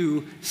to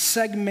you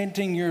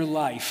segmenting your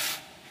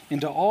life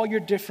into all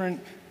your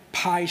different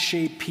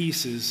pie-shaped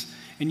pieces,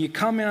 and you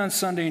come in on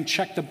Sunday and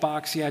check the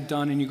box, yeah,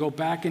 done, and you go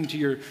back into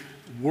your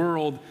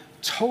world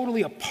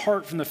totally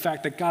apart from the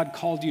fact that God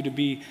called you to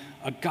be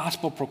a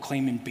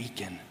gospel-proclaiming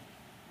beacon.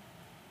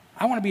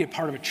 I want to be a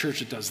part of a church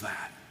that does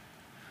that,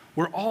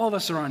 where all of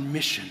us are on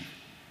mission,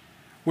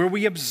 where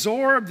we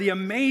absorb the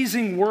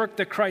amazing work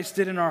that Christ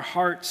did in our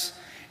hearts,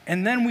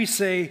 and then we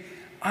say,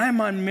 I'm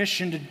on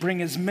mission to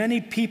bring as many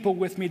people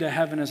with me to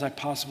heaven as I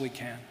possibly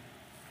can.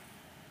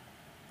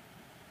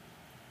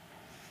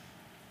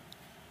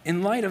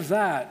 In light of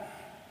that,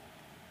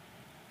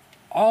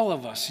 all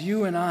of us,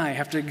 you and I,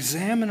 have to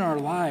examine our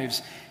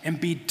lives and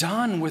be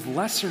done with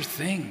lesser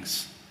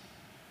things.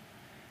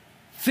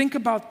 Think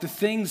about the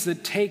things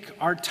that take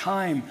our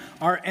time,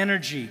 our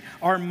energy,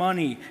 our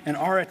money, and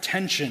our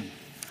attention.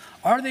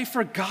 Are they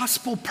for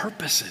gospel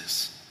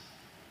purposes?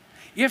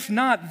 If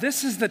not,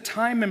 this is the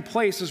time and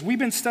place, as we've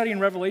been studying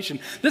Revelation,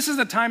 this is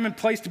the time and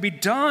place to be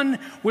done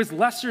with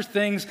lesser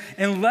things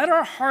and let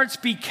our hearts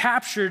be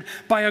captured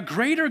by a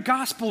greater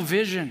gospel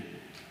vision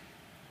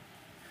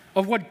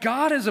of what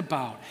God is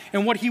about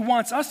and what He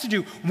wants us to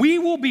do. We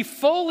will be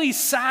fully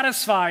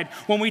satisfied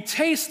when we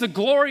taste the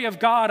glory of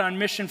God on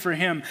mission for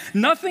Him.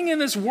 Nothing in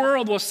this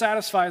world will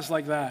satisfy us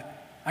like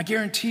that, I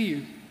guarantee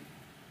you.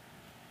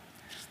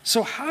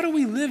 So how do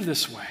we live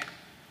this way?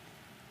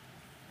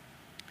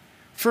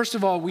 First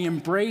of all, we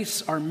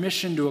embrace our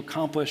mission to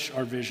accomplish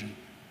our vision.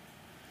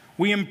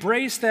 We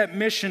embrace that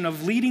mission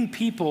of leading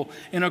people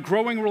in a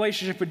growing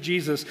relationship with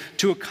Jesus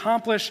to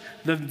accomplish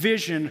the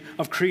vision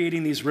of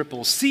creating these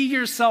ripples. See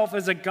yourself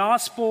as a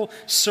gospel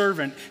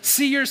servant.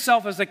 See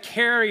yourself as a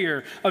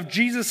carrier of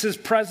Jesus'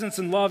 presence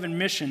and love and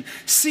mission.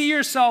 See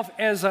yourself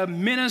as a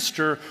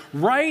minister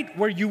right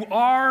where you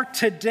are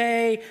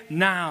today,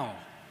 now.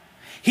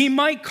 He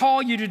might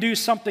call you to do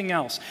something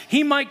else.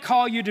 He might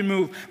call you to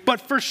move, but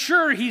for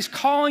sure He's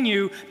calling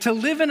you to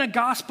live in a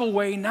gospel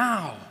way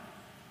now.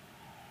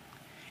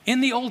 In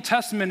the Old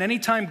Testament,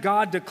 anytime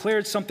God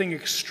declared something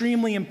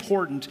extremely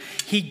important,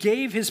 He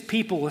gave His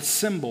people a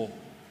symbol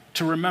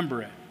to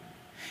remember it.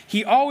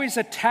 He always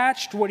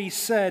attached what He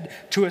said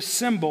to a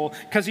symbol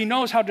because He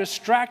knows how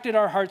distracted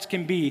our hearts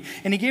can be,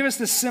 and He gave us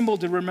this symbol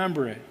to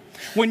remember it.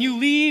 When you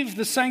leave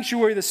the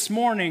sanctuary this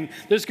morning,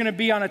 there's going to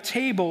be on a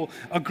table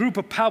a group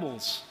of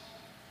pebbles.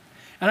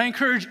 And I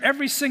encourage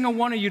every single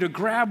one of you to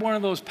grab one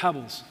of those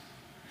pebbles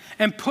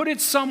and put it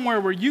somewhere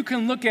where you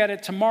can look at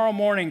it tomorrow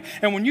morning.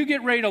 And when you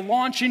get ready to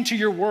launch into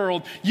your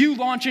world, you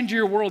launch into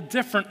your world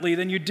differently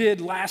than you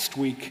did last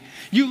week.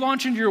 You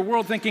launch into your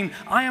world thinking,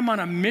 I am on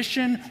a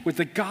mission with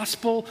the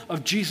gospel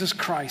of Jesus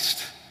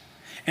Christ.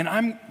 And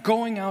I'm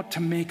going out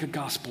to make a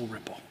gospel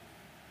ripple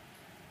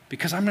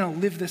because I'm going to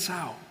live this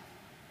out.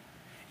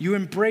 You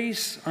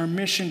embrace our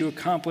mission to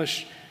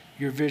accomplish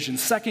your vision.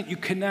 Second, you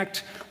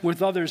connect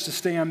with others to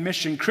stay on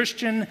mission.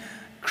 Christian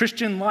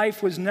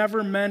life was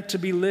never meant to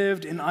be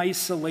lived in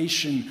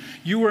isolation.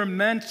 You were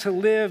meant to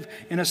live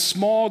in a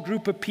small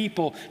group of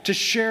people, to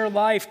share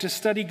life, to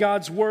study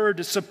God's word,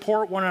 to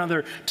support one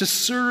another, to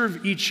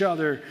serve each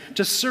other,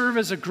 to serve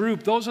as a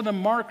group. Those are the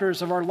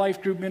markers of our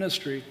life group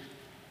ministry.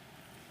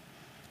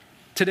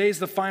 Today's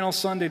the final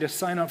Sunday to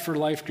sign up for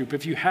life group.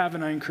 If you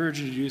haven't, I encourage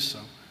you to do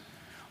so.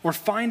 Or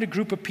find a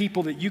group of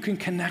people that you can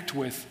connect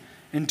with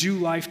and do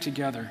life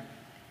together.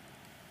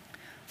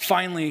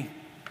 Finally,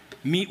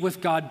 meet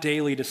with God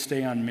daily to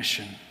stay on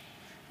mission.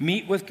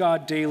 Meet with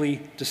God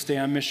daily to stay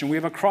on mission. We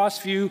have a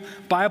Crossview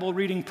Bible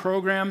reading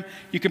program.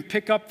 You can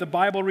pick up the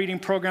Bible reading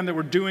program that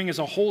we're doing as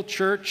a whole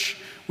church.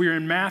 We are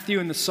in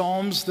Matthew and the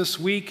Psalms this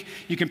week.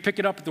 You can pick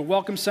it up at the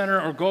Welcome Center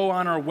or go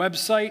on our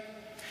website.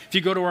 If you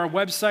go to our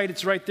website,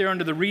 it's right there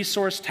under the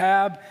resource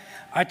tab.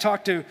 I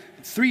talked to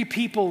 3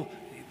 people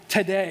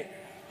today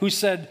who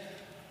said,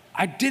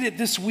 I did it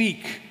this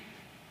week,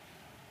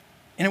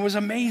 and it was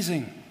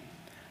amazing.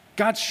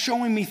 God's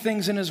showing me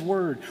things in His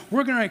Word.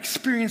 We're going to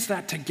experience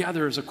that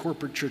together as a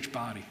corporate church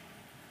body.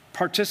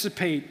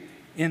 Participate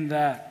in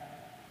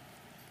that.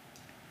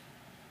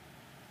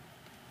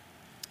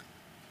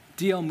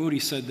 D.L. Moody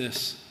said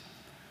this,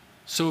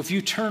 so if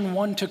you turn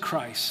one to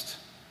Christ,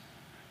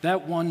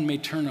 that one may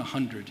turn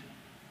 100,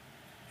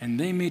 and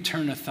they may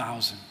turn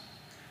 1,000.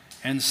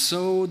 And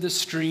so the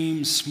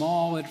stream,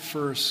 small at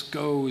first,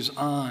 goes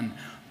on,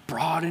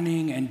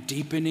 broadening and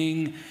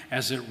deepening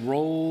as it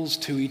rolls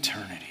to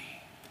eternity.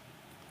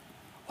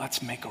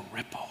 Let's make a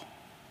ripple.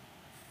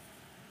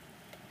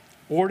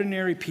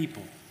 Ordinary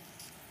people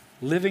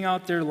living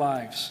out their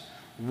lives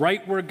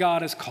right where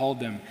God has called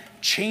them,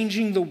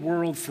 changing the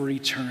world for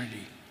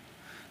eternity.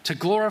 To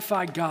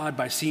glorify God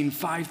by seeing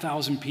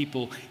 5,000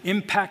 people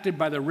impacted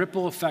by the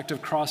ripple effect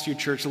of Crossview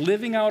Church,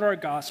 living out our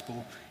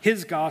gospel,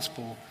 His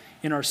gospel,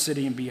 in our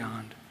city and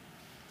beyond.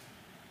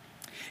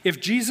 If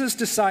Jesus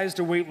decides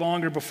to wait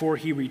longer before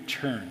He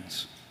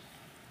returns,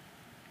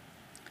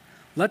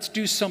 let's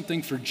do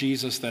something for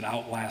Jesus that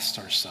outlasts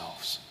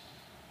ourselves.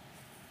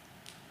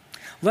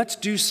 Let's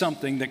do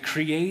something that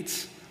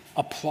creates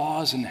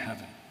applause in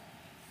heaven.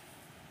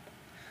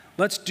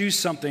 Let's do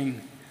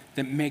something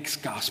that makes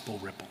gospel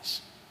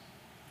ripples.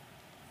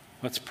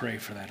 Let's pray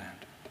for that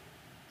end.